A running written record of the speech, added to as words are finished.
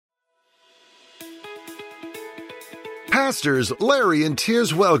Pastors Larry and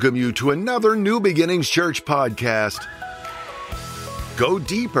Tiz welcome you to another New Beginnings Church podcast. Go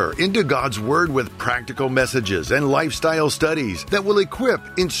deeper into God's Word with practical messages and lifestyle studies that will equip,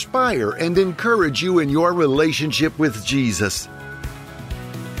 inspire, and encourage you in your relationship with Jesus.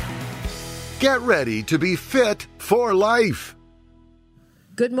 Get ready to be fit for life.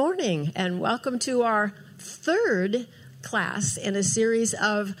 Good morning, and welcome to our third class in a series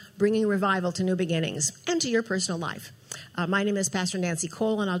of bringing revival to New Beginnings and to your personal life. My name is Pastor Nancy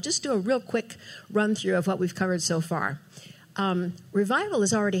Cole, and I'll just do a real quick run-through of what we've covered so far. Revival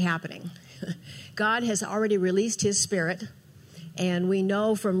is already happening. God has already released His Spirit, and we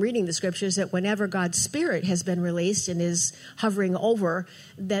know from reading the Scriptures that whenever God's Spirit has been released and is hovering over,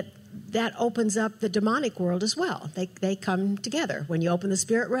 that opens up the demonic world as well. They come together. When you open the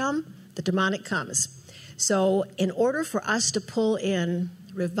spirit realm, the demonic comes. So in order for us to pull in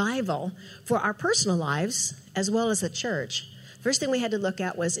revival for our personal lives as well as the church, first thing we had to look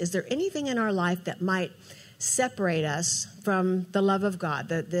at was, is there anything in our life that might separate us from the love of God,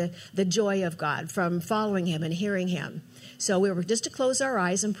 the joy of God, from following Him and hearing Him? So we were just to close our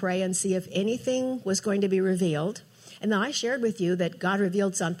eyes and pray and see if anything was going to be revealed. And then I shared with you that God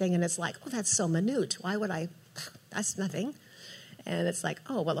revealed something, and it's like, oh, that's so minute. Why would I? That's nothing. And it's like,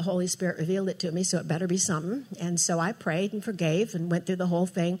 oh, well, the Holy Spirit revealed it to me, so it better be something. And so I prayed and forgave and went through the whole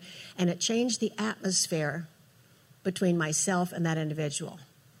thing, and it changed the atmosphere between myself and that individual.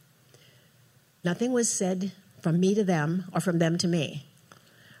 Nothing was said from me to them or from them to me.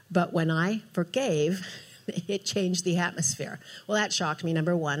 But when I forgave, it changed the atmosphere. Well, that shocked me,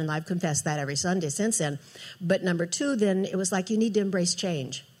 number one, and I've confessed that every Sunday since then. But number two, then it was like you need to embrace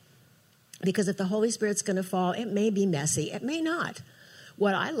change. Because if the Holy Spirit's going to fall, it may be messy. It may not.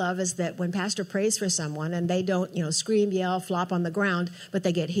 What I love is that when Pastor prays for someone and they don't, scream, yell, flop on the ground, but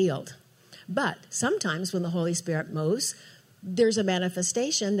they get healed. But sometimes when the Holy Spirit moves, there's a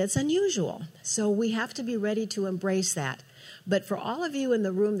manifestation that's unusual. So we have to be ready to embrace that. But for all of you in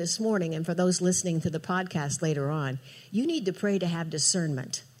the room this morning and for those listening to the podcast later on, you need to pray to have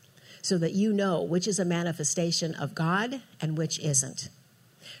discernment so that you know which is a manifestation of God and which isn't.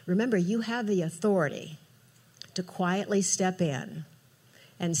 Remember, you have the authority to quietly step in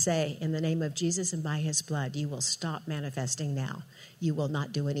and say, in the name of Jesus and by His blood, you will stop manifesting now. You will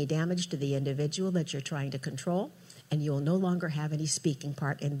not do any damage to the individual that you're trying to control, and you will no longer have any speaking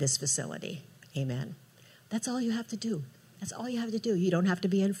part in this facility. Amen. That's all you have to do. That's all you have to do. You don't have to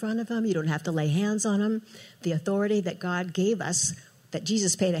be in front of them. You don't have to lay hands on them. The authority that God gave us, that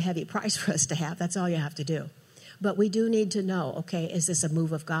Jesus paid a heavy price for us to have, that's all you have to do. But we do need to know, okay, is this a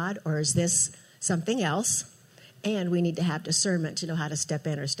move of God or is this something else? And we need to have discernment to know how to step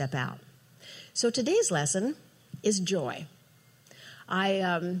in or step out. So today's lesson is joy.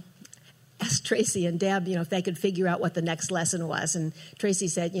 I asked Tracy and Deb, if they could figure out what the next lesson was. And Tracy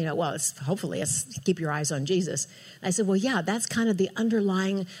said, hopefully it's keep your eyes on Jesus. And I said, well, yeah, that's kind of the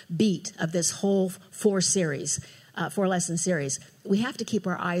underlying beat of this whole four-lesson series. We have to keep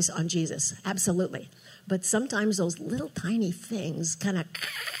our eyes on Jesus, absolutely. But sometimes those little tiny things kind of,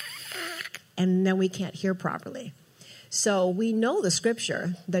 and then we can't hear properly. So we know the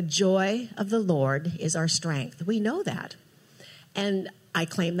scripture, the joy of the Lord is our strength. We know that. And I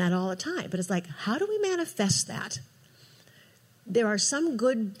claim that all the time. But it's like, how do we manifest that? There are some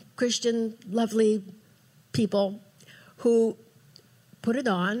good Christian, lovely people who put it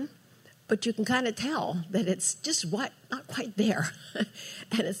on, but you can kind of tell that it's just not quite there.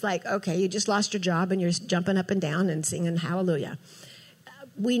 And it's like, okay, you just lost your job and you're jumping up and down and singing hallelujah.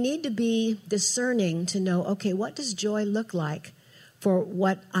 We need to be discerning to know, okay, what does joy look like for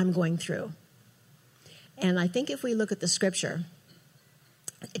what I'm going through? And I think if we look at the scripture,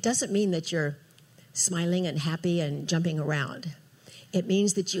 it doesn't mean that you're smiling and happy and jumping around. It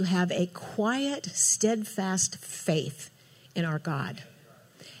means that you have a quiet, steadfast faith in our God.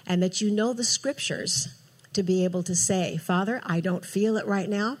 And that you know the scriptures to be able to say, Father, I don't feel it right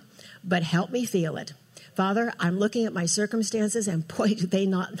now, but help me feel it. Father, I'm looking at my circumstances, and boy, do they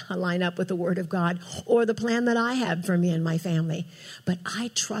not line up with the Word of God or the plan that I have for me and my family. But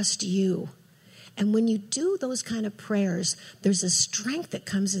I trust you. And when you do those kind of prayers, there's a strength that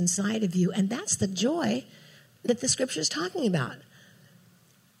comes inside of you, and that's the joy that the Scripture is talking about.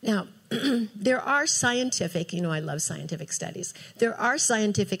 Now, there are scientific, I love scientific studies. There are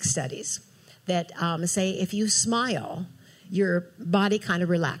scientific studies that say if you smile, your body kind of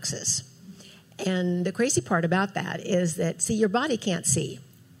relaxes. And the crazy part about that is that, your body can't see.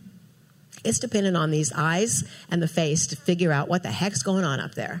 It's dependent on these eyes and the face to figure out what the heck's going on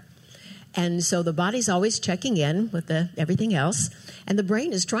up there. And so the body's always checking in with everything else. And the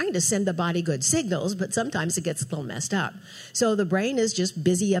brain is trying to send the body good signals, but sometimes it gets a little messed up. So the brain is just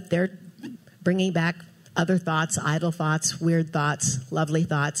busy up there bringing back other thoughts, idle thoughts, weird thoughts, lovely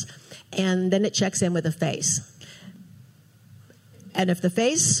thoughts. And then it checks in with the face. And if the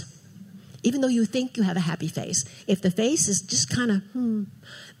face, even though you think you have a happy face, if the face is just kind of,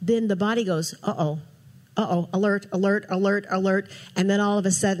 then the body goes, uh-oh, alert, alert, alert, alert. And then all of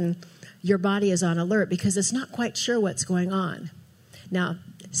a sudden, your body is on alert because it's not quite sure what's going on. Now,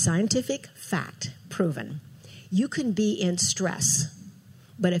 scientific fact proven. You can be in stress,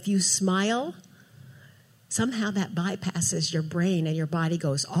 but if you smile, somehow that bypasses your brain and your body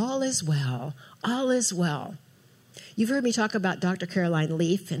goes, all is well, all is well. You've heard me talk about Dr. Caroline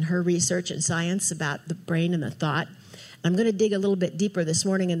Leaf and her research in science about the brain and the thought. I'm going to dig a little bit deeper this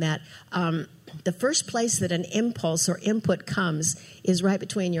morning in that the first place that an impulse or input comes is right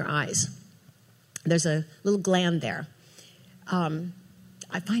between your eyes. There's a little gland there.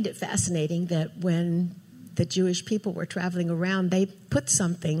 I find it fascinating that when the Jewish people were traveling around, they put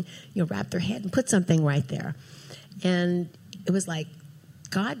something, wrapped their head and put something right there. And it was like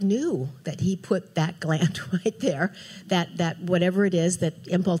God knew that he put that gland right there, that whatever it is that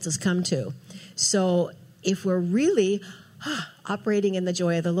impulses come to. So if we're really operating in the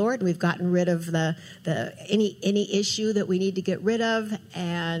joy of the Lord, we've gotten rid of any issue that we need to get rid of,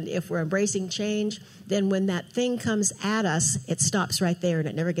 and if we're embracing change, then when that thing comes at us, it stops right there and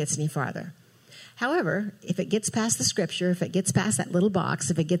it never gets any farther. However, if it gets past the scripture, if it gets past that little box,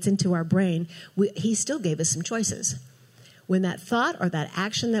 if it gets into our brain, he still gave us some choices. When that thought or that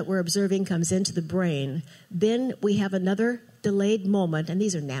action that we're observing comes into the brain, then we have another delayed moment, and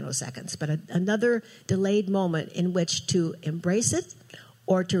these are nanoseconds, but another delayed moment in which to embrace it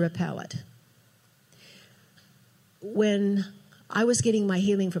or to repel it. When I was getting my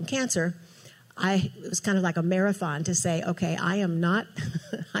healing from cancer, it was kind of like a marathon to say, okay, I am not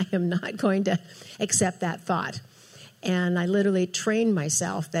going to accept that thought. And I literally trained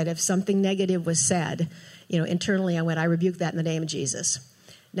myself that if something negative was said, internally I rebuke that in the name of Jesus.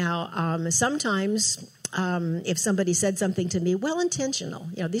 Now, sometimes if somebody said something to me, well-intentional,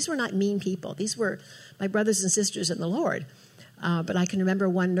 these were not mean people. These were my brothers and sisters in the Lord. But I can remember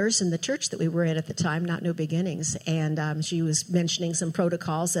one nurse in the church that we were in at the time, not New Beginnings, and she was mentioning some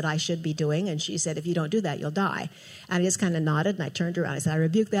protocols that I should be doing, and she said, if you don't do that, you'll die. And I just kind of nodded, and I turned around. I said, I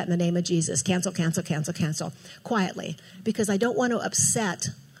rebuke that in the name of Jesus. Cancel, cancel, cancel, cancel, quietly, because I don't want to upset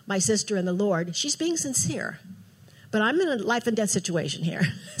my sister in the Lord. She's being sincere. But I'm in a life and death situation here.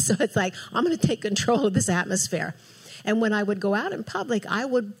 So it's like, I'm going to take control of this atmosphere. And when I would go out in public, I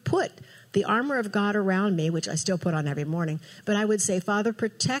would put the armor of God around me, which I still put on every morning. But I would say, Father,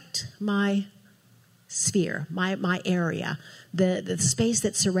 protect my sphere, my area, the space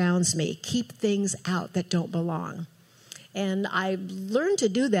that surrounds me. Keep things out that don't belong. And I learned to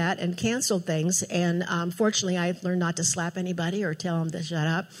do that and cancel things. And fortunately, I learned not to slap anybody or tell them to shut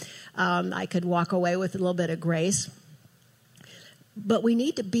up. I could walk away with a little bit of grace. But we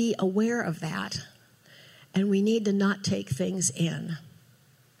need to be aware of that. And we need to not take things in.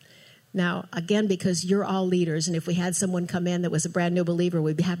 Now, again, because you're all leaders, and if we had someone come in that was a brand new believer,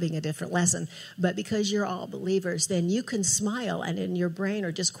 we'd be having a different lesson. But because you're all believers, then you can smile, and in your brain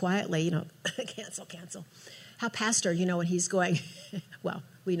or just quietly, cancel. How pastor, when he's going, well,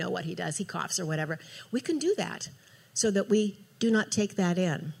 we know what he does. He coughs or whatever. We can do that so that we do not take that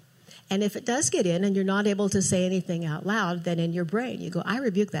in. And if it does get in and you're not able to say anything out loud, then in your brain you go, I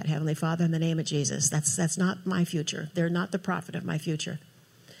rebuke that, Heavenly Father, in the name of Jesus. That's not my future. They're not the prophet of my future.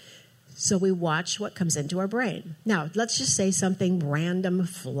 So we watch what comes into our brain. Now, let's just say something random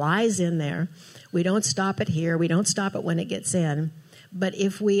flies in there. We don't stop it here. We don't stop it when it gets in. But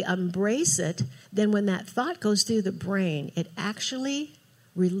if we embrace it, then when that thought goes through the brain, it actually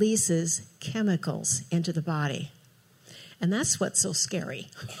releases chemicals into the body. And that's what's so scary.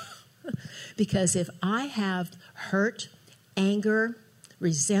 Because if I have hurt, anger,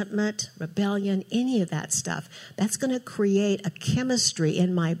 resentment, rebellion, any of that stuff, that's going to create a chemistry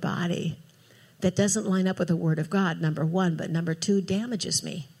in my body that doesn't line up with the Word of God, number one, but number two, damages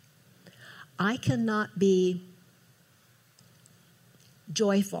me. I cannot be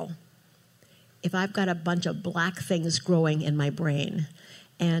joyful if I've got a bunch of black things growing in my brain.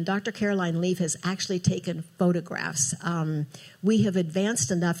 And Dr. Caroline Leaf has actually taken photographs. We have advanced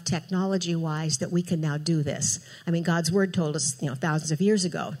enough technology-wise that we can now do this. I mean, God's Word told us, thousands of years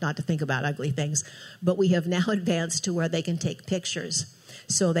ago not to think about ugly things. But we have now advanced to where they can take pictures.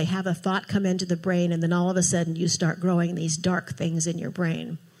 So they have a thought come into the brain, and then all of a sudden you start growing these dark things in your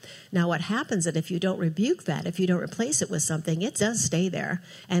brain. Now, what happens is if you don't rebuke that, if you don't replace it with something, it does stay there,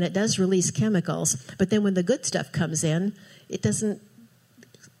 and it does release chemicals. But then when the good stuff comes in,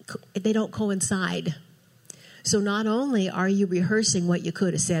 they don't coincide. So not only are you rehearsing what you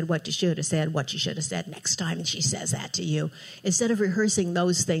could have said, what you should have said, what you should have said next time, and she says that to you. Instead of rehearsing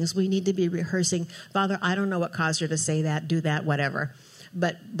those things, we need to be rehearsing, Father, I don't know what caused her to say that, do that, whatever.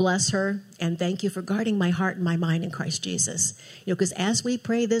 But bless her, and thank you for guarding my heart and my mind in Christ Jesus. Because as we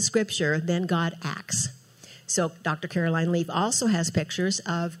pray this scripture, then God acts. So Dr. Caroline Leaf also has pictures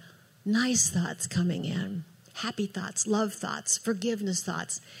of nice thoughts coming in. Happy thoughts, love thoughts, forgiveness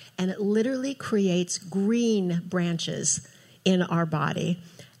thoughts. And it literally creates green branches in our body.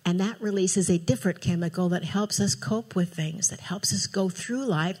 And that releases a different chemical that helps us cope with things, that helps us go through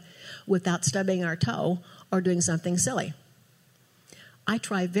life without stubbing our toe or doing something silly. I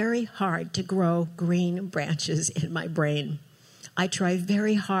try very hard to grow green branches in my brain. I try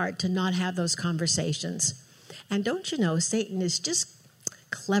very hard to not have those conversations. And don't you know, Satan is just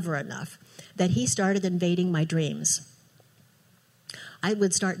clever enough that he started invading my dreams. I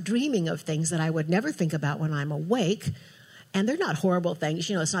would start dreaming of things that I would never think about when I'm awake, and they're not horrible things.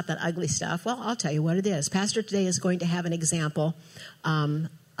 It's not that ugly stuff. Well, I'll tell you what it is. Pastor today is going to have an example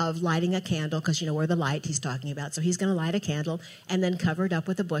of lighting a candle, because we're the light he's talking about. So he's going to light a candle and then cover it up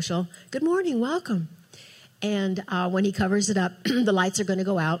with a bushel. Good morning, welcome. And when he covers it up, the lights are going to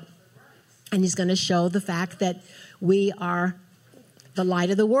go out, and he's going to show the fact that we are the light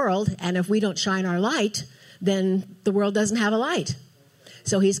of the world, and if we don't shine our light, then the world doesn't have a light.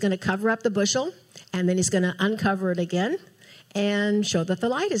 So he's going to cover up the bushel, and then he's going to uncover it again and show that the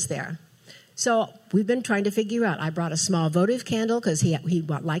light is there. So we've been trying to figure out. I brought a small votive candle because he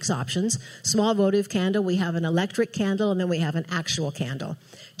likes options. Small votive candle. We have an electric candle, and then we have an actual candle.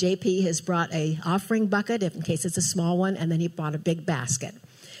 JP has brought a offering bucket in case it's a small one, and then he brought a big basket.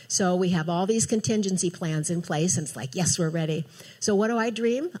 So we have all these contingency plans in place, and it's like, yes, we're ready. So what do I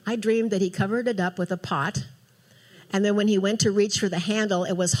dream? I dreamed that he covered it up with a pot, and then when he went to reach for the handle,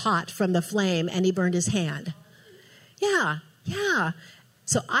 it was hot from the flame, and he burned his hand. Yeah.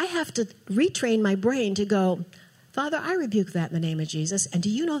 So I have to retrain my brain to go, Father, I rebuke that in the name of Jesus. And do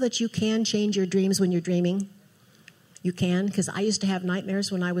you know that you can change your dreams when you're dreaming? You can, because I used to have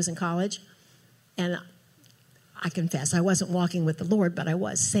nightmares when I was in college, and I confess, I wasn't walking with the Lord, but I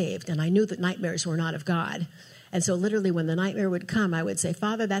was saved, and I knew that nightmares were not of God. And so literally when the nightmare would come, I would say,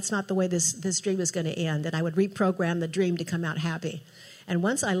 Father, that's not the way this dream is going to end, and I would reprogram the dream to come out happy. And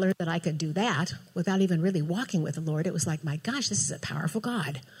once I learned that I could do that without even really walking with the Lord, it was like, my gosh, this is a powerful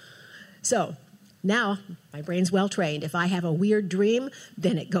God. So now my brain's well-trained. If I have a weird dream,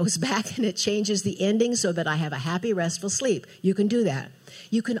 then it goes back and it changes the ending so that I have a happy, restful sleep. You can do that.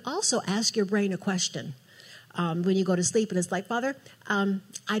 You can also ask your brain a question. When you go to sleep, and it's like, Father,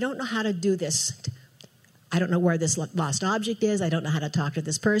 I don't know how to do this. I don't know where this lost object is. I don't know how to talk to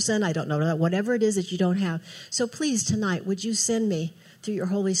this person. I don't know whatever it is that you don't have. So please, tonight, would you send me through your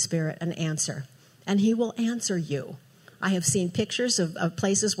Holy Spirit an answer? And he will answer you. I have seen pictures of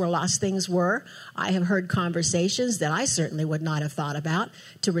places where lost things were. I have heard conversations that I certainly would not have thought about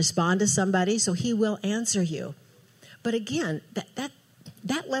to respond to somebody. So he will answer you. But again,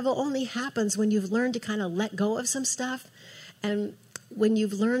 that level only happens when you've learned to kind of let go of some stuff, and when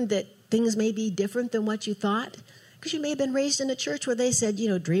you've learned that things may be different than what you thought, because you may have been raised in a church where they said,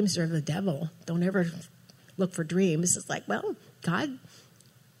 dreams are the devil. Don't ever look for dreams. It's like, well, God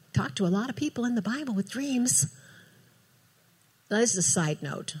talked to a lot of people in the Bible with dreams. Now, this is a side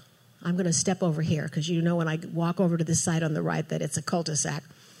note. I'm going to step over here because when I walk over to this side on the right that it's a cul-de-sac.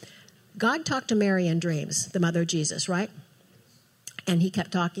 God talked to Mary in dreams, the mother of Jesus, right? And he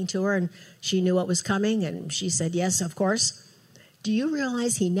kept talking to her, and she knew what was coming, and she said, yes, of course. Do you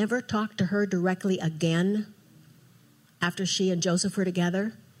realize he never talked to her directly again after she and Joseph were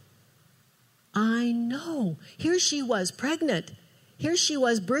together? I know. Here she was pregnant. Here she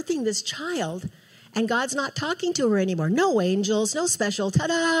was birthing this child, and God's not talking to her anymore. No angels, no special,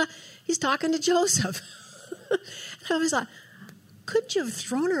 ta-da. He's talking to Joseph. And I was like, couldn't you have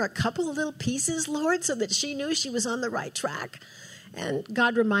thrown her a couple of little pieces, Lord, so that she knew she was on the right track? And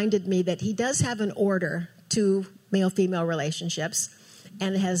God reminded me that he does have an order to male-female relationships,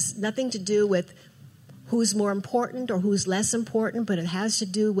 and it has nothing to do with who's more important or who's less important, but it has to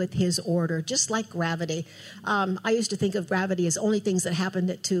do with his order, just like gravity. I used to think of gravity as only things that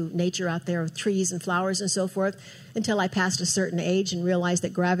happened to nature out there, with trees and flowers and so forth, until I passed a certain age and realized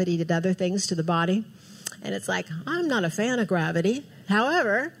that gravity did other things to the body. And it's like, I'm not a fan of gravity.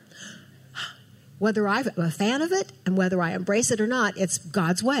 However, whether I'm a fan of it and whether I embrace it or not, it's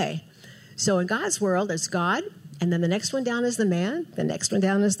God's way. So in God's world, it's God, And then the next one down is the man. The next one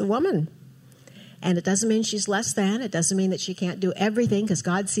down is the woman. And it doesn't mean she's less than. It doesn't mean that she can't do everything because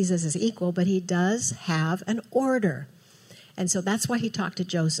God sees us as equal, but he does have an order. And so that's why he talked to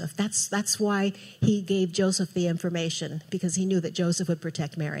Joseph. That's why he gave Joseph the information, because he knew that Joseph would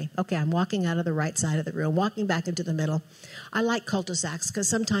protect Mary. Okay, I'm walking out of the right side of the room, walking back into the middle. I like cul-de-sacs because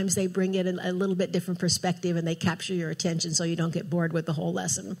sometimes they bring in a little bit different perspective and they capture your attention so you don't get bored with the whole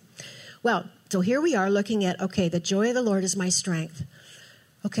lesson. Well, so here we are looking at, okay, the joy of the Lord is my strength.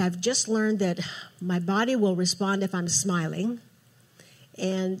 Okay, I've just learned that my body will respond if I'm smiling.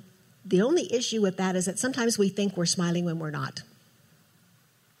 And the only issue with that is that sometimes we think we're smiling when we're not.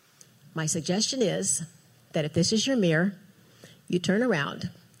 My suggestion is that if this is your mirror, you turn around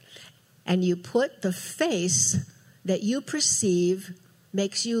and you put the face that you perceive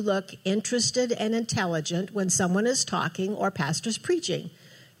makes you look interested and intelligent when someone is talking or pastor's preaching,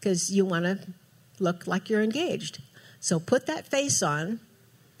 because you want to look like you're engaged. So put that face on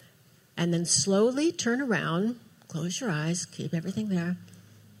and then slowly turn around, close your eyes, keep everything there.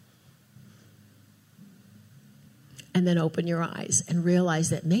 And then open your eyes and realize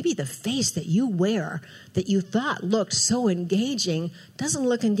that maybe the face that you wear that you thought looked so engaging doesn't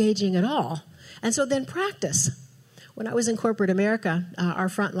look engaging at all. And so then practice. When I was in corporate America, our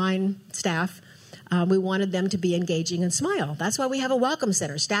frontline staff, we wanted them to be engaging and smile. That's why we have a welcome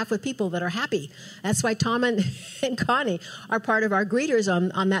center, staffed with people that are happy. That's why Tom and Connie are part of our greeters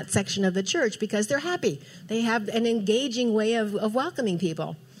on that section of the church, because they're happy. They have an engaging way of welcoming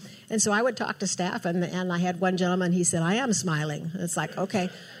people. And so I would talk to staff, and I had one gentleman, he said, I am smiling. And it's like, okay,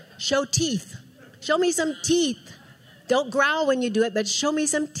 show teeth. Show me some teeth. Don't growl when you do it, but show me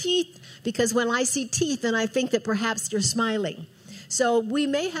some teeth, because when I see teeth, then I think that perhaps you're smiling. So we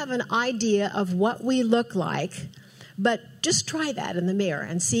may have an idea of what we look like, but just try that in the mirror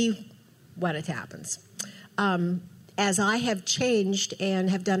and see what it happens. As I have changed and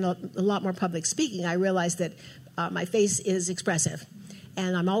have done a lot more public speaking, I realize that my face is expressive.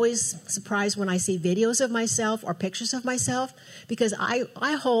 And I'm always surprised when I see videos of myself or pictures of myself, because I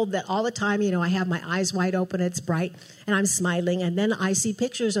hold that all the time. You know, I have my eyes wide open, it's bright, and I'm smiling. And then I see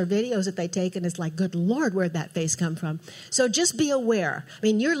pictures or videos that they take, and it's like, good Lord, where'd that face come from? So just be aware. I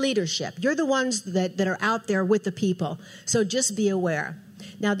mean, your leadership, you're the ones that are out there with the people. So just be aware.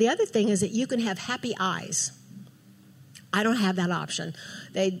 Now, the other thing is that you can have happy eyes. I don't have that option.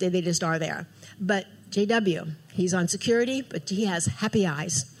 They just are there. But JW, he's on security, but he has happy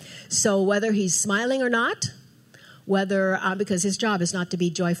eyes. So whether he's smiling or not, because his job is not to be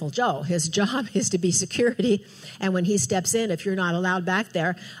Joyful Joe. His job is to be security. And when he steps in, if you're not allowed back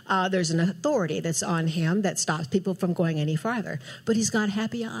there, there's an authority that's on him that stops people from going any farther. But he's got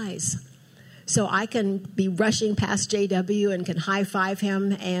happy eyes. So I can be rushing past JW and can high-five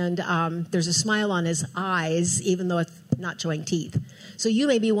him, and there's a smile on his eyes, even though it's not showing teeth. So you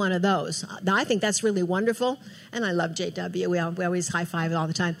may be one of those. Now, I think that's really wonderful, and I love JW. We always high-five all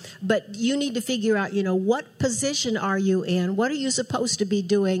the time. But you need to figure out, what position are you in? What are you supposed to be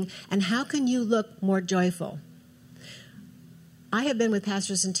doing? And how can you look more joyful? I have been with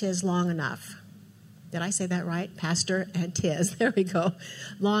Pastors and Tiz long enough. Did I say that right? Pastor and Tiz. There we go.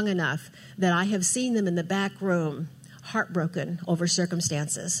 Long enough that I have seen them in the back room, heartbroken over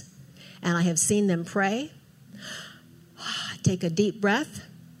circumstances. And I have seen them pray, take a deep breath,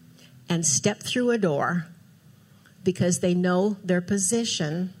 and step through a door because they know their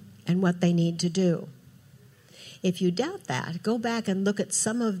position and what they need to do. If you doubt that, go back and look at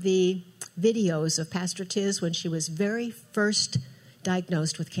some of the videos of Pastor Tiz when she was very first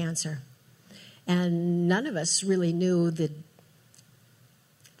diagnosed with cancer. And none of us really knew the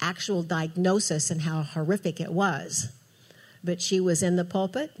actual diagnosis and how horrific it was. But she was in the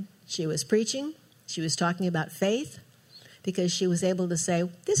pulpit, she was preaching, she was talking about faith, because she was able to say,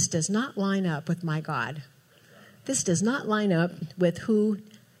 this does not line up with my God. This does not line up with who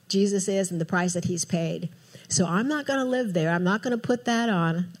Jesus is and the price that he's paid. So I'm not going to live there. I'm not going to put that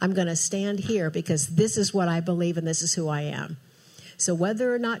on. I'm going to stand here because this is what I believe and this is who I am. So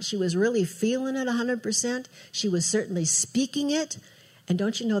whether or not she was really feeling it 100%, she was certainly speaking it. And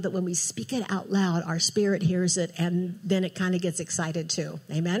don't you know that when we speak it out loud, our spirit hears it, and then it kind of gets excited too.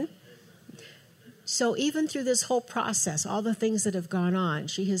 Amen? So even through this whole process, all the things that have gone on,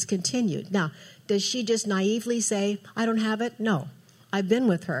 she has continued. Now, does she just naively say, I don't have it? No. I've been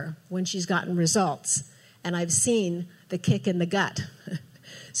with her when she's gotten results, and I've seen the kick in the gut.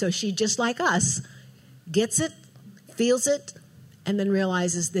 So she, just like us, gets it, feels it, and then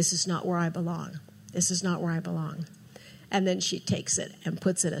realizes this is not where I belong. This is not where I belong. And then she takes it and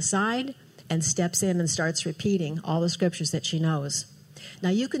puts it aside and steps in and starts repeating all the scriptures that she knows. Now,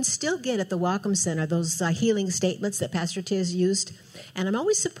 you can still get at the Welcome Center those healing statements that Pastor Tiz used. And I'm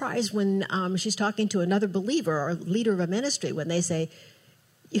always surprised when she's talking to another believer or leader of a ministry when they say,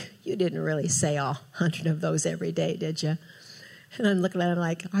 you didn't really say all 100 of those every day, did you? And I'm looking at her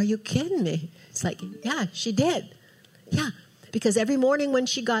like, are you kidding me? It's like, yeah, she did. Yeah, because every morning when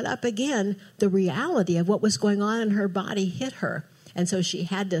she got up again, the reality of what was going on in her body hit her. And so she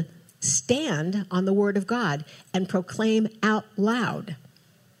had to stand on the Word of God and proclaim out loud.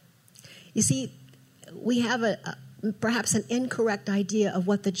 You see, we have perhaps an incorrect idea of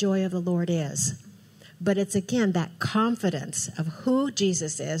what the joy of the Lord is. But it's, again, that confidence of who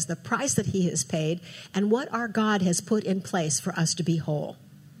Jesus is, the price that he has paid, and what our God has put in place for us to be whole.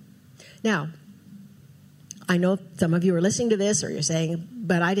 Now, I know some of you are listening to this or you're saying,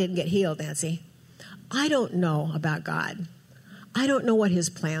 but I didn't get healed, Nancy. I don't know about God. I don't know what his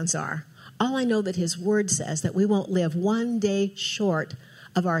plans are. All I know that his word says that we won't live one day short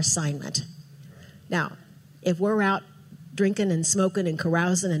of our assignment. Now, if we're out drinking and smoking and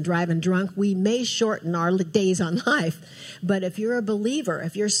carousing and driving drunk, we may shorten our days on life. But if you're a believer,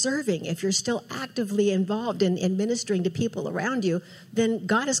 if you're serving, if you're still actively involved in ministering to people around you, then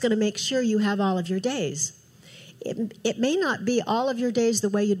God is going to make sure you have all of your days. It may not be all of your days the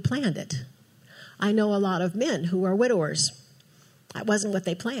way you'd planned it. I know a lot of men who are widowers. That wasn't what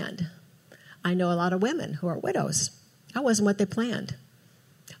they planned. I know a lot of women who are widows. That wasn't what they planned.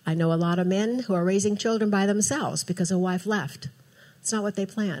 I know a lot of men who are raising children by themselves because a wife left. It's not what they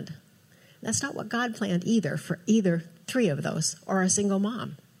planned. That's not what God planned either for either three of those or a single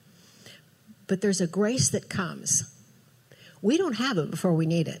mom. But there's a grace that comes. We don't have it before we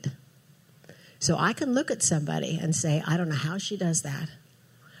need it. So I can look at somebody and say, I don't know how she does that,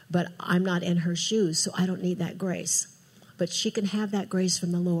 but I'm not in her shoes, so I don't need that grace. But she can have that grace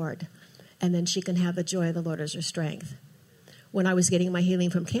from the Lord, and then she can have the joy of the Lord as her strength. When I was getting my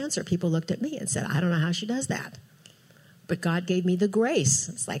healing from cancer, people looked at me and said, I don't know how she does that. But God gave me the grace.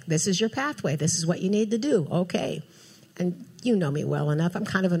 It's like, this is your pathway. This is what you need to do. Okay. And you know me well enough. I'm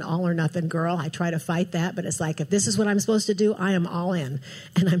kind of an all or nothing girl. I try to fight that, but it's like, if this is what I'm supposed to do, I am all in.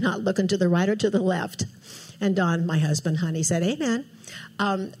 And I'm not looking to the right or to the left. And Don, my husband, honey, said, amen.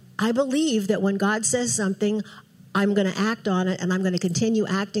 I believe that when God says something, I'm going to act on it, and I'm going to continue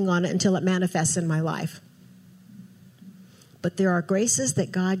acting on it until it manifests in my life. But there are graces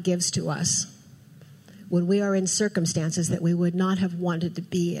that God gives to us when we are in circumstances that we would not have wanted to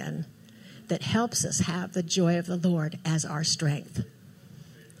be in, that helps us have the joy of the Lord as our strength.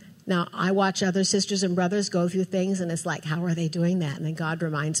 Now, I watch other sisters and brothers go through things, and it's like, how are they doing that? And then God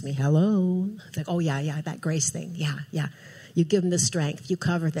reminds me, hello. It's like, oh, yeah, that grace thing. Yeah. You give them the strength. You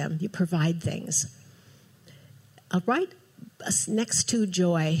cover them. You provide things. Right next to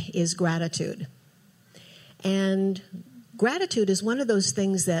joy is gratitude. And gratitude is one of those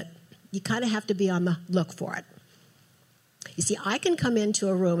things that you kind of have to be on the look for it. You see, I can come into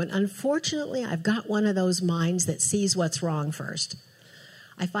a room, and unfortunately, I've got one of those minds that sees what's wrong first.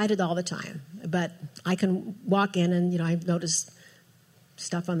 I fight it all the time, but I can walk in and, I notice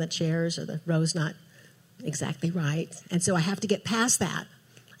stuff on the chairs or the row's not exactly right. And so I have to get past that.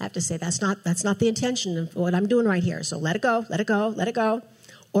 I have to say, that's not the intention of what I'm doing right here. So let it go.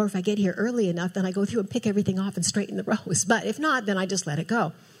 Or if I get here early enough, then I go through and pick everything off and straighten the rows. But if not, then I just let it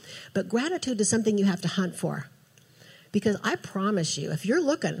go. But gratitude is something you have to hunt for. Because I promise you, if you're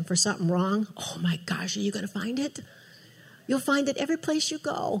looking for something wrong, oh my gosh, are you going to find it? You'll find it every place you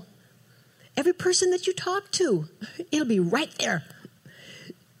go. Every person that you talk to, it'll be right there.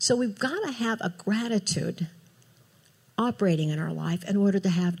 So we've got to have a gratitude operating in our life in order to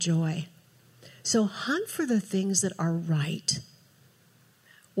have joy. So hunt for the things that are right.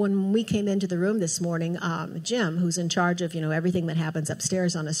 When we came into the room this morning, Jim, who's in charge of, everything that happens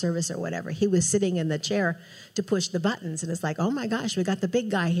upstairs on a service or whatever, he was sitting in the chair to push the buttons. And it's like, oh my gosh, we got the big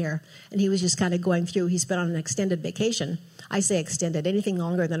guy here. And he was just kind of going through. He's been on an extended vacation. I say extended. Anything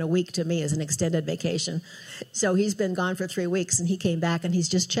longer than a week to me is an extended vacation. So he's been gone for 3 weeks, and he came back, and he's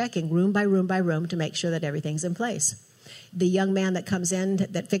just checking room by room by room to make sure that everything's in place. The young man that comes in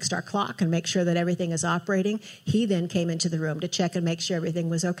that fixed our clock and makes sure that everything is operating, he then came into the room to check and make sure everything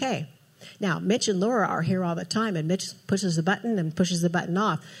was okay. Now, Mitch and Laura are here all the time, and Mitch pushes the button and pushes the button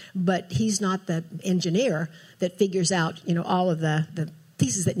off, but he's not the engineer that figures out, all of the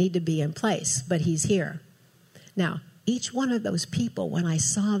pieces that need to be in place, but he's here. Now, each one of those people, when I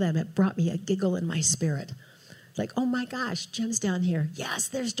saw them, it brought me a giggle in my spirit. Like, oh my gosh, Jim's down here. Yes,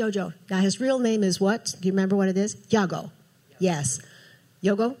 there's Jojo. Now, his real name is what? Do you remember what it is? Yago. Yes.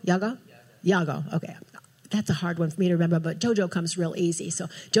 Yago? Okay. that's a hard one for me to remember, but JoJo comes real easy. So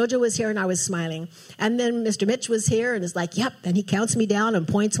JoJo was here and I was smiling. And then Mr. Mitch was here and is like, yep. And he counts me down and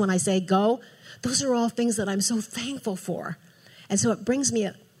points when I say go. Those are all things that I'm so thankful for. And so it brings me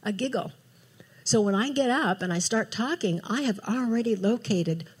a giggle. So when I get up and I start talking, I have already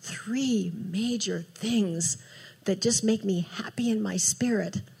located 3 major things that just make me happy in my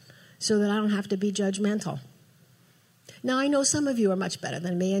spirit so that I don't have to be judgmental. Now, I know some of you are much better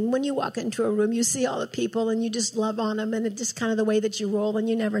than me, and when you walk into a room, you see all the people, and you just love on them, and it's just kind of the way that you roll, and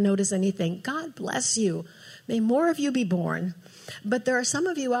you never notice anything. God bless you. May more of you be born. But there are some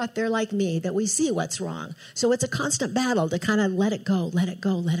of you out there like me that we see what's wrong. So it's a constant battle to kind of let it go, let it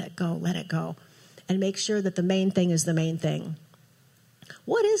go, let it go, let it go, and make sure that the main thing is the main thing.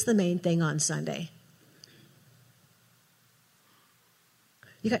 What is the main thing on Sunday?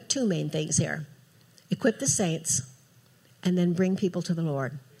 You got 2 main things here. Equip the saints, and then bring people to the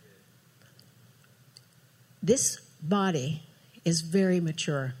Lord. This body is very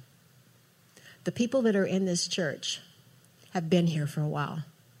mature. The people that are in this church have been here for a while.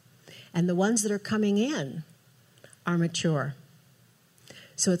 And the ones that are coming in are mature.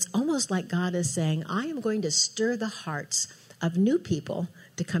 So it's almost like God is saying, I am going to stir the hearts of new people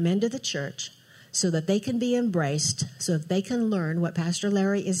to come into the church so that they can be embraced, so that they can learn what Pastor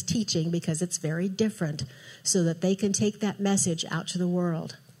Larry is teaching, because it's very different, so that they can take that message out to the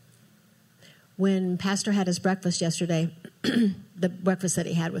world. When Pastor had his breakfast yesterday, the breakfast that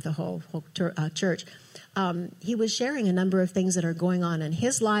he had with the whole church, he was sharing a number of things that are going on in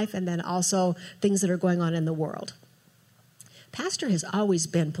his life and then also things that are going on in the world. Pastor has always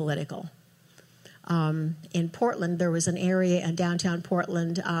been political. In Portland, there was an area in downtown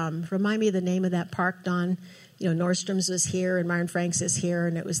Portland. Remind me of the name of that park, Don. You know, Nordstrom's was here and Myron Franks is here,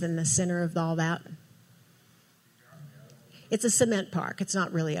 and it was in the center of all that. It's a cement park. It's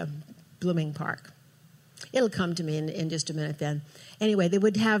not really a blooming park. It'll come to me in just a minute then. Anyway, they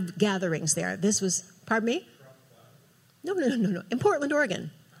would have gatherings there. This was, pardon me? No. In Portland,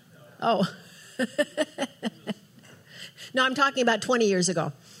 Oregon. Oh. No, I'm talking about 20 years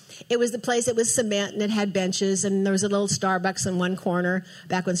ago. It was the place, it was cement, and it had benches, and there was a little Starbucks in one corner,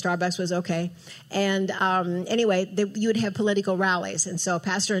 back when Starbucks was okay. And anyway, you would have political rallies. And so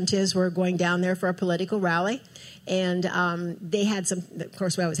Pastor and Tiz were going down there for a political rally. And they had some, of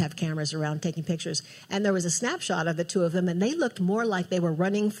course, we always have cameras around taking pictures. And there was a snapshot of the 2 of them, and they looked more like they were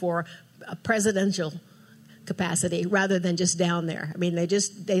running for a presidential capacity rather than just down there. I mean,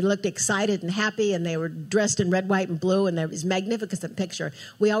 they looked excited and happy, and they were dressed in red, white, and blue, and there was a magnificent picture.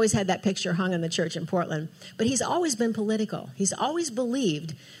 We always had that picture hung in the church in Portland. But he's always been political. He's always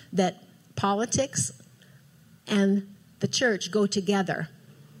believed that politics and the church go together.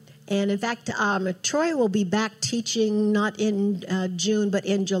 And in fact, Troy will be back teaching, not in June, but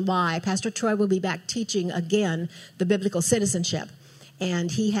in July. Pastor Troy will be back teaching again the biblical citizenship.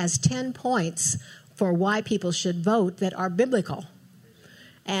 And he has 10 points for why people should vote that are biblical.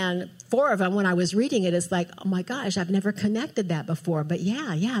 And 4 of them, when I was reading it, it's like, oh my gosh, I've never connected that before. But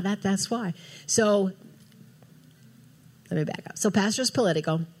that's why. So let me back up. So pastor's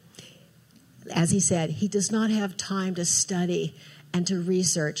political. As he said, he does not have time to study and to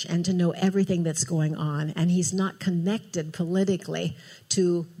research and to know everything that's going on. And he's not connected politically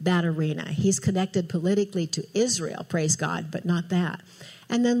to that arena. He's connected politically to Israel, praise God, but not that.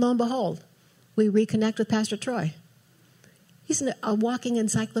 And then lo and behold, we reconnect with Pastor Troy. He's a walking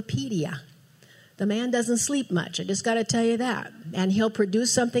encyclopedia. The man doesn't sleep much. I just got to tell you that. And he'll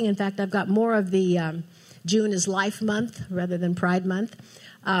produce something. In fact, I've got more of the June is Life Month rather than Pride Month.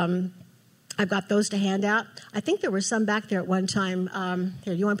 I've got those to hand out. I think there were some back there at one time.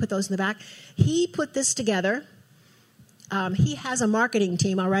 Here, you want to put those in the back? He put this together. He has a marketing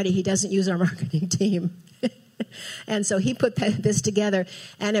team already. He doesn't use our marketing team. And so he put this together,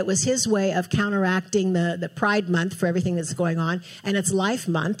 and it was his way of counteracting the Pride Month for everything that's going on. And it's Life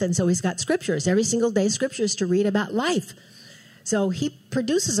Month, and so he's got scriptures, every single day scriptures to read about life. So he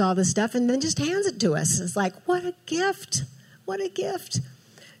produces all this stuff and then just hands it to us. It's like, what a gift. What a gift.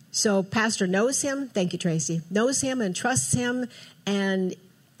 So Pastor knows him, thank you, Tracy, knows him and trusts him and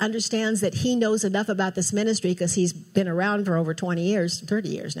understands that he knows enough about this ministry because he's been around for over 20 years, 30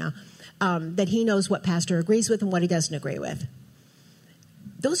 years now, that he knows what Pastor agrees with and what he doesn't agree with.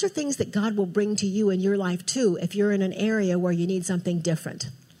 Those are things that God will bring to you in your life too if you're in an area where you need something different.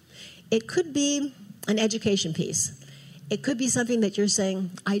 It could be an education piece. It could be something that you're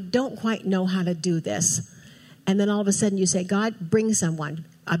saying, I don't quite know how to do this. And then all of a sudden you say, God, bring someone,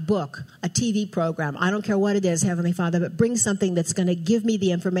 a book, a TV program. I don't care what it is, Heavenly Father, but bring something that's going to give me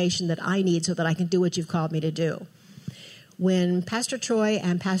the information that I need so that I can do what you've called me to do. when Pastor Troy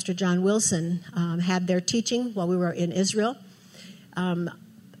and Pastor John Wilson had their teaching while we were in Israel,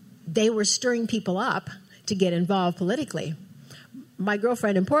 they were stirring people up to get involved politically. My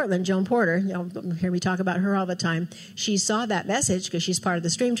girlfriend in Portland, Joan Porter, you hear me talk about her all the time. She saw that message because she's part of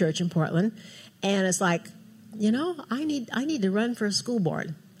the Stream Church in Portland, and it's like, I need to run for a school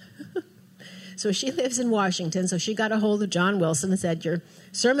board. So she lives in Washington, so she got a hold of John Wilson and said, "Your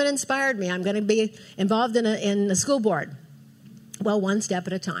sermon inspired me. I'm going to be involved in a school board." Well, one step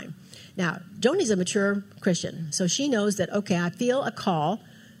at a time. Now, Joni's a mature Christian, so she knows that, okay, I feel a call,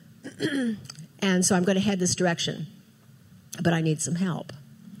 and so I'm going to head this direction. But I need some help.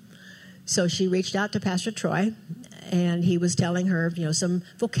 So she reached out to Pastor Troy, and he was telling her, some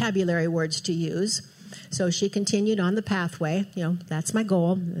vocabulary words to use. So she continued on the pathway. That's my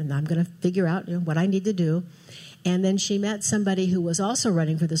goal, and I'm going to figure out what I need to do. And then she met somebody who was also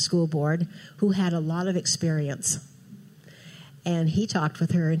running for the school board who had a lot of experience. And he talked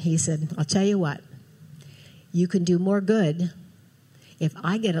with her, and he said, "I'll tell you what, you can do more good if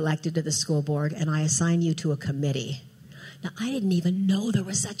I get elected to the school board and I assign you to a committee." Now, I didn't even know there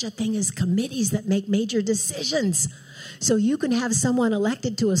was such a thing as committees that make major decisions. So you can have someone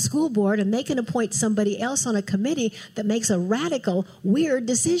elected to a school board and they can appoint somebody else on a committee that makes a radical, weird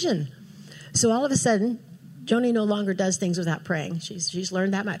decision. So all of a sudden, Joni no longer does things without praying. She's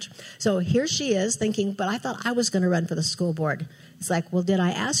learned that much. So here she is thinking, but I thought I was going to run for the school board. It's like, well, did I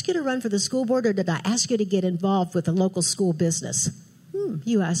ask you to run for the school board, or did I ask you to get involved with a local school business?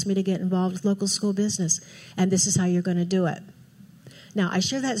 You asked me to get involved with local school business, and this is how you're going to do it. Now, I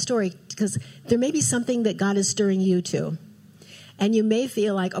share that story because there may be something that God is stirring you to, and you may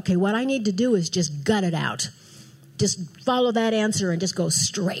feel like, okay, what I need to do is just gut it out. Just follow that answer and just go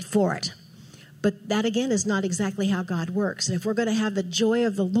straight for it. But that, again, is not exactly how God works. And if we're going to have the joy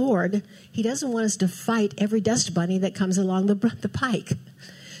of the Lord, he doesn't want us to fight every dust bunny that comes along the pike.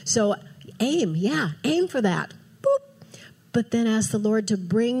 So aim for that. But then ask the Lord to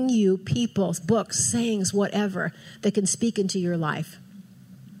bring you people, books, sayings, whatever, that can speak into your life.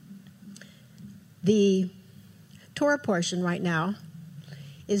 The Torah portion right now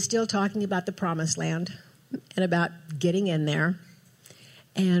is still talking about the promised land and about getting in there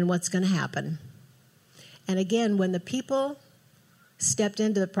and what's going to happen. And again, when the people stepped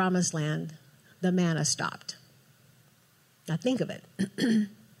into the promised land, the manna stopped. Now think of it.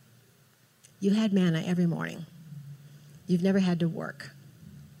 You had manna every morning. You've never had to work.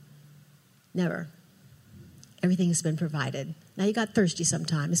 Never. Everything has been provided. Now, you got thirsty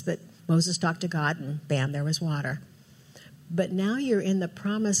sometimes, but Moses talked to God, and bam, there was water. But now you're in the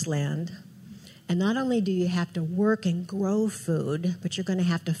promised land, and not only do you have to work and grow food, but you're going to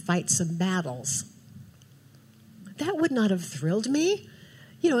have to fight some battles. That would not have thrilled me.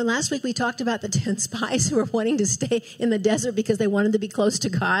 And last week we talked about the 10 spies who were wanting to stay in the desert because they wanted to be close to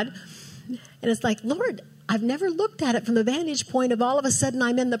God. And it's like, Lord, I've never looked at it from the vantage point of all of a sudden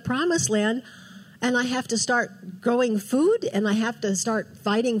I'm in the promised land and I have to start growing food and I have to start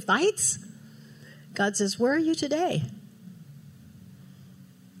fighting fights. God says, where are you today?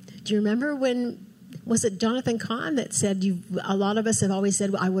 Do you remember was it Jonathan Cahn that said, a lot of us have always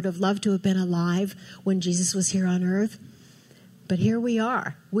said, I would have loved to have been alive when Jesus was here on earth. But here we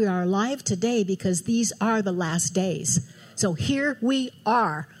are. We are alive today because these are the last days. So here we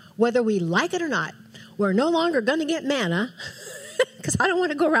are, whether we like it or not. We're no longer going to get manna because I don't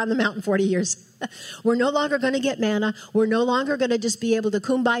want to go around the mountain 40 years. We're no longer going to get manna. We're no longer going to just be able to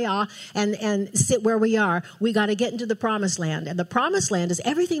kumbaya and sit where we are. We got to get into the promised land. And the promised land is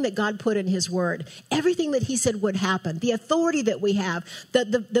everything that God put in his word, everything that he said would happen, the authority that we have,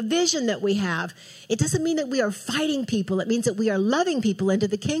 the vision that we have. It doesn't mean that we are fighting people. It means that we are loving people into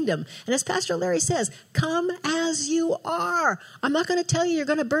the kingdom. And as Pastor Larry says, come as you are. I'm not going to tell you you're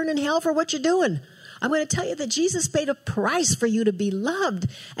going to burn in hell for what you're doing. I'm going to tell you that Jesus paid a price for you to be loved.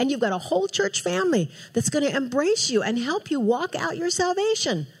 And you've got a whole church family that's going to embrace you and help you walk out your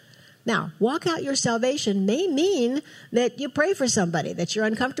salvation. Now, walk out your salvation may mean that you pray for somebody that you're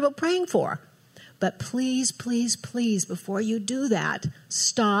uncomfortable praying for. But please, please, please, before you do that,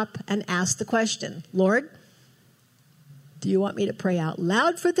 stop and ask the question, Lord, do you want me to pray out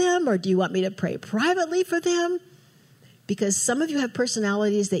loud for them, or do you want me to pray privately for them? Because some of you have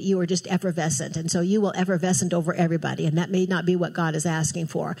personalities that you are just effervescent, and so you will effervescent over everybody, and that may not be what God is asking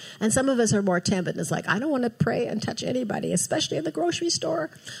for. And some of us are more timid, and it's like, I don't want to pray and touch anybody, especially in the grocery store.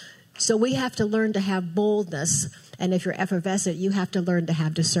 So we have to learn to have boldness, and if you're effervescent, you have to learn to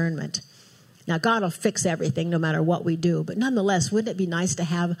have discernment. Now, God will fix everything no matter what we do, but nonetheless, wouldn't it be nice to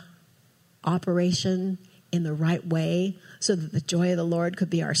have operation in the right way so that the joy of the Lord could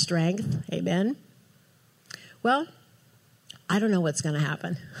be our strength? Amen? Well, I don't know what's going to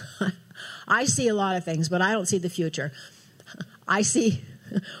happen. I see a lot of things, but I don't see the future. I see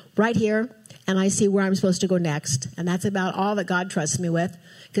right here, and I see where I'm supposed to go next. And that's about all that God trusts me with,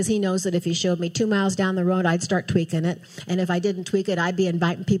 because he knows that if he showed me 2 miles down the road, I'd start tweaking it. And if I didn't tweak it, I'd be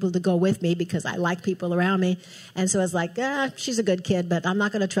inviting people to go with me because I like people around me. And so I was like, she's a good kid, but I'm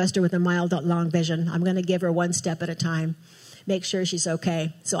not going to trust her with a mile-long vision. I'm going to give her one step at a time, make sure she's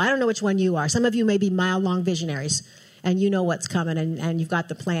okay. So I don't know which one you are. Some of you may be mile-long visionaries, and you know what's coming, and you've got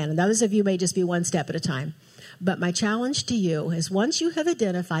the plan. And others of you may just be one step at a time. But my challenge to you is, once you have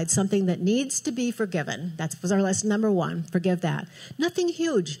identified something that needs to be forgiven, that was our lesson number 1, forgive that. Nothing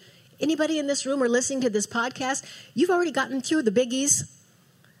huge. Anybody in this room or listening to this podcast, you've already gotten through the biggies.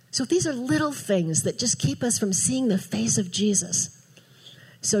 So these are little things that just keep us from seeing the face of Jesus.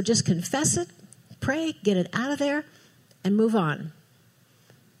 So just confess it, pray, get it out of there, and move on.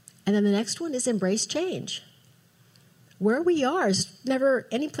 And then the next one is embrace change. Where we are is never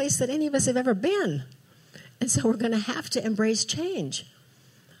any place that any of us have ever been. And so we're going to have to embrace change.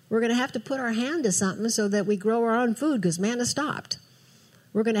 We're going to have to put our hand to something so that we grow our own food, because manna stopped.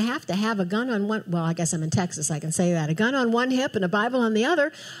 We're going to have a gun on one, well, I guess I'm in Texas, I can say that, a gun on one hip and a Bible on the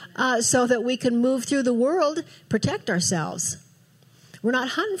other, so that we can move through the world, protect ourselves. We're not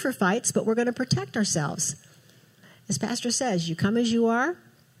hunting for fights, but we're going to protect ourselves. As Pastor says, you come as you are,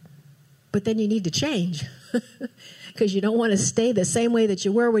 but then you need to change, because you don't want to stay the same way that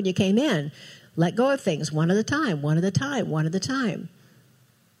you were when you came in. Let go of things one at a time, one at a time, one at a time.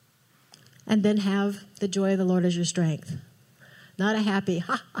 And then have the joy of the Lord as your strength. Not a happy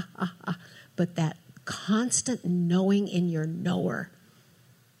ha, ha, ha, ha, but that constant knowing in your knower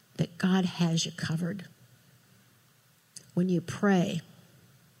that God has you covered. When you pray,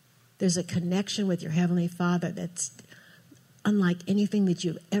 there's a connection with your Heavenly Father that's unlike anything that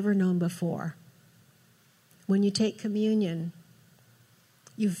you've ever known before. When you take communion,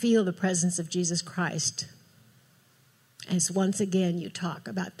 you feel the presence of Jesus Christ. As once again you talk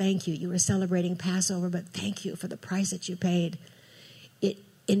about thank you. You were celebrating Passover, but thank you for the price that you paid. It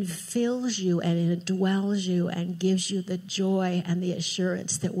infills you and it indwells you and gives you the joy and the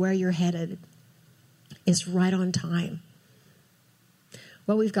assurance that where you're headed is right on time.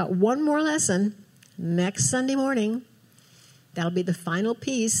 Well, we've got one more lesson next Sunday morning. That'll be the final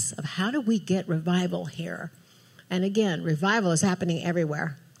piece of how do we get revival here. And again, revival is happening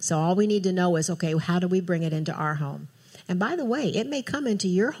everywhere. So all we need to know is, okay, how do we bring it into our home? And by the way, it may come into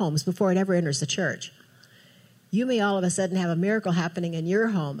your homes before it ever enters the church. You may all of a sudden have a miracle happening in your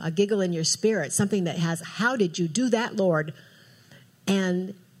home, a giggle in your spirit, something that has, how did you do that, Lord?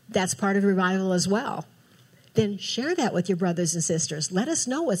 And that's part of revival as well. Then share that with your brothers and sisters. Let us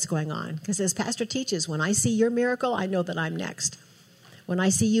know what's going on. Because as Pastor teaches, when I see your miracle, I know that I'm next. When I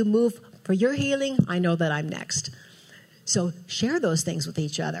see you move for your healing, I know that I'm next. So share those things with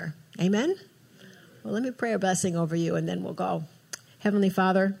each other. Amen? Well, let me pray a blessing over you, and then we'll go. Heavenly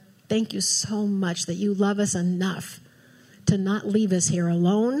Father, thank you so much that you love us enough to not leave us here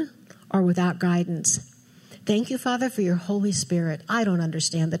alone or without guidance. Thank you, Father, for your Holy Spirit. I don't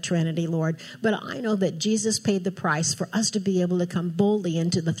understand the Trinity, Lord, but I know that Jesus paid the price for us to be able to come boldly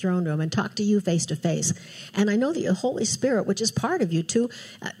into the throne room and talk to you face to face. And I know that your Holy Spirit, which is part of you too,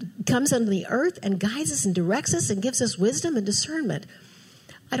 comes on the earth and guides us and directs us and gives us wisdom and discernment.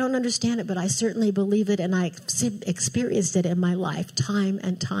 I don't understand it, but I certainly believe it, and I experienced it in my life time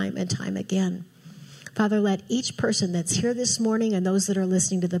and time and time again. Father, let each person that's here this morning and those that are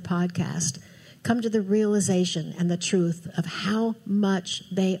listening to the podcast come to the realization and the truth of how much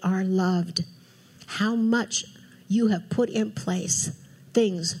they are loved, how much you have put in place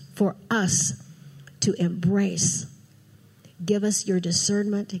things for us to embrace. Give us your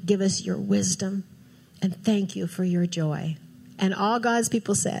discernment, give us your wisdom, and thank you for your joy. And all God's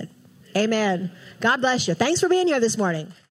people said, amen. God bless you. Thanks for being here this morning.